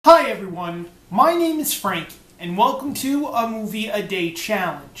Hi everyone, my name is Frankie, and welcome to a Movie a Day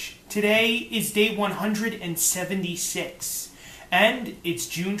Challenge. Today is day 176, and it's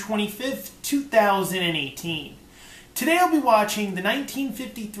June 25th, 2018. Today I'll be watching the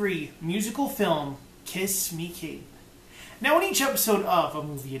 1953 musical film, Kiss Me Kate. Now in each episode of a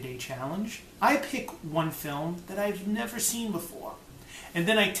Movie a Day Challenge, I pick one film that I've never seen before, and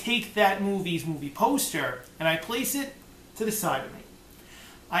then I take that movie's movie poster and I place it to the side of me.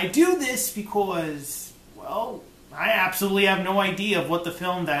 I do this because, well, I absolutely have no idea of what the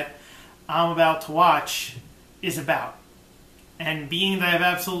film that I'm about to watch is about. And being that I have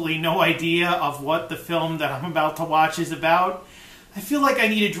absolutely no idea of what the film that I'm about to watch is about, I feel like I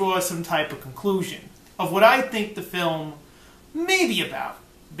need to draw some type of conclusion of what I think the film may be about,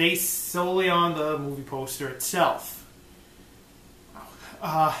 based solely on the movie poster itself.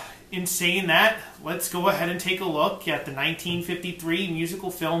 In saying that, let's go ahead and take a look at the 1953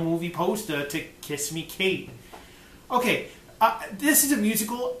 musical film movie poster to Kiss Me Kate. Okay, this is a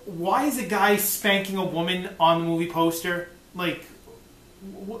musical. Why is a guy spanking a woman on the movie poster? Like,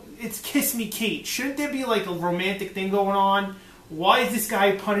 it's Kiss Me Kate. Shouldn't there be like a romantic thing going on? Why is this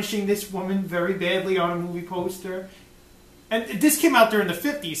guy punishing this woman very badly on a movie poster? And this came out during the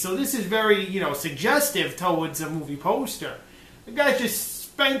 50s, so this is very, suggestive towards a movie poster. The guy's just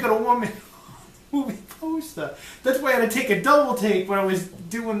spanking a woman movie poster. That's why I had to take a double take when I was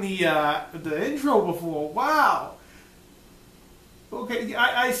doing the intro before. Wow. Okay,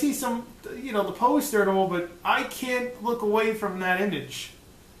 I see some, the poster and all, but I can't look away from that image.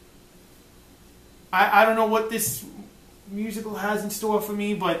 I don't know what this musical has in store for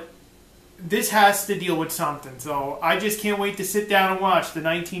me, but this has to deal with something. So I just can't wait to sit down and watch the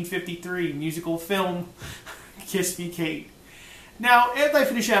 1953 musical film Kiss Me Kate. Now, after I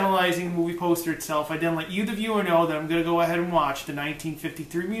finish analyzing the movie poster itself, I then let you, the viewer, know that I'm going to go ahead and watch the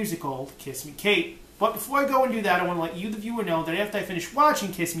 1953 musical, Kiss Me Kate. But before I go and do that, I want to let you, the viewer, know that after I finish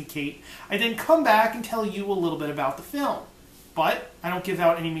watching Kiss Me Kate, I then come back and tell you a little bit about the film. But I don't give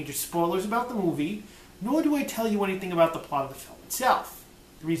out any major spoilers about the movie, nor do I tell you anything about the plot of the film itself.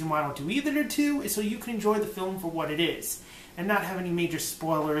 The reason why I don't do either of the two is so you can enjoy the film for what it is, and not have any major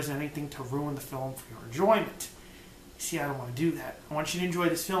spoilers or anything to ruin the film for your enjoyment. See, I don't want to do that. I want you to enjoy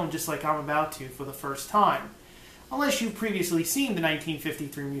this film just like I'm about to for the first time. Unless you've previously seen the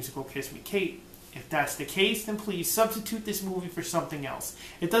 1953 musical Kiss Me Kate. If that's the case, then please substitute this movie for something else.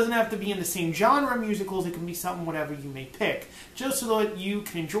 It doesn't have to be in the same genre of musicals. It can be something whatever you may pick. Just so that you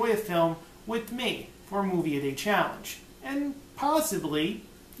can enjoy a film with me for a Movie a Day Challenge. And possibly,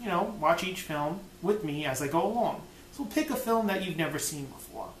 watch each film with me as I go along. So pick a film that you've never seen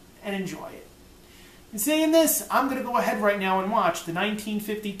before and enjoy it. In saying this, I'm going to go ahead right now and watch the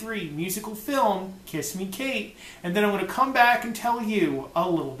 1953 musical film, Kiss Me Kate, and then I'm going to come back and tell you a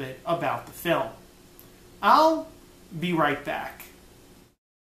little bit about the film. I'll be right back.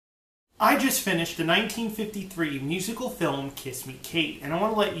 I just finished the 1953 musical film, Kiss Me Kate, and I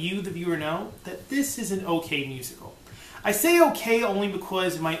want to let you, the viewer, know that this is an okay musical. I say okay only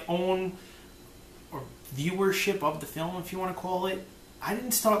because my own viewership of the film, if you want to call it, I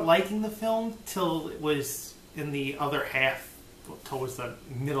didn't start liking the film till it was in the other half, towards the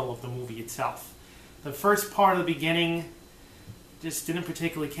middle of the movie itself. The first part of the beginning, just didn't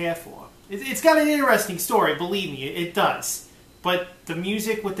particularly care for. It's got an interesting story, believe me, it does. But the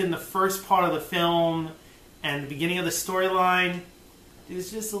music within the first part of the film and the beginning of the storyline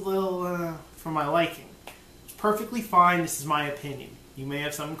is just a little for my liking. It's perfectly fine, this is my opinion. You may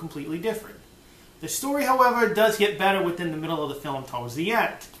have something completely different. The story, however, does get better within the middle of the film towards the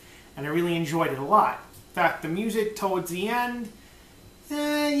end, and I really enjoyed it a lot. In fact, the music towards the end,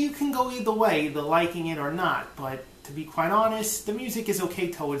 you can go either way, either liking it or not, but to be quite honest, the music is okay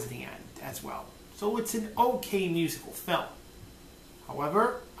towards the end as well. So it's an okay musical film.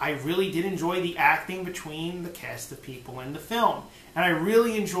 However, I really did enjoy the acting between the cast of people in the film, and I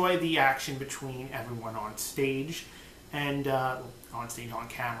really enjoyed the action between everyone on stage, and on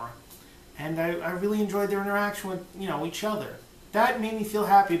camera. And I really enjoyed their interaction with, each other. That made me feel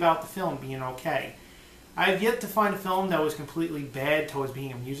happy about the film being okay. I've yet to find a film that was completely bad towards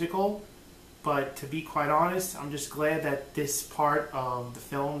being a musical, but to be quite honest, I'm just glad that this part of the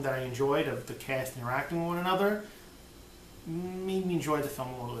film that I enjoyed, of the cast interacting with one another, made me enjoy the film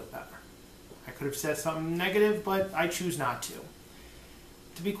a little bit better. I could have said something negative, but I choose not to.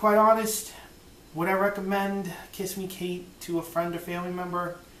 To be quite honest, would I recommend Kiss Me Kate to a friend or family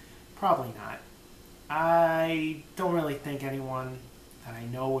member? Probably not. I don't really think anyone that I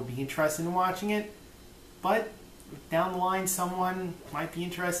know would be interested in watching it, but if down the line someone might be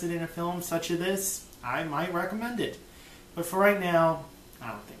interested in a film such as this, I might recommend it. But for right now, I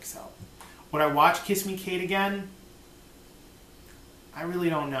don't think so. Would I watch Kiss Me Kate again? I really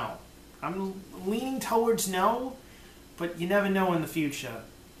don't know. I'm leaning towards no, but you never know in the future.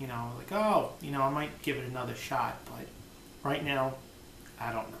 You know, like, oh, you know, I might give it another shot, but right now,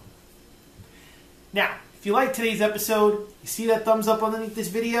 I don't know. Now, if you like today's episode, you see that thumbs up underneath this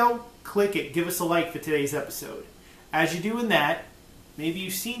video? Click it. Give us a like for today's episode. As you're doing that, maybe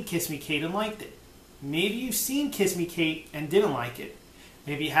you've seen Kiss Me Kate and liked it. Maybe you've seen Kiss Me Kate and didn't like it.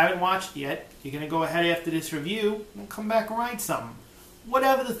 Maybe you haven't watched it yet. You're going to go ahead after this review and come back and write something.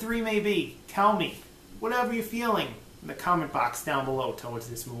 Whatever the three may be, tell me. Whatever you're feeling in the comment box down below towards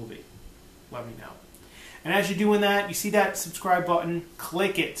this movie. Let me know. And as you're doing that, you see that subscribe button.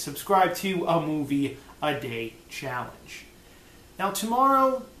 Click it. Subscribe to A Movie A Day Challenge. Now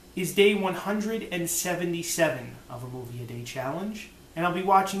tomorrow is day 177 of A Movie A Day Challenge. And I'll be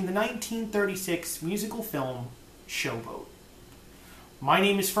watching the 1936 musical film, Showboat. My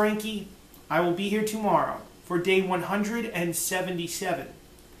name is Frankie. I will be here tomorrow for day 177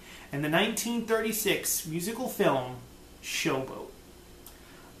 and the 1936 musical film, Showboat.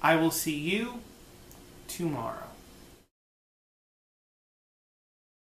 I will see you tomorrow.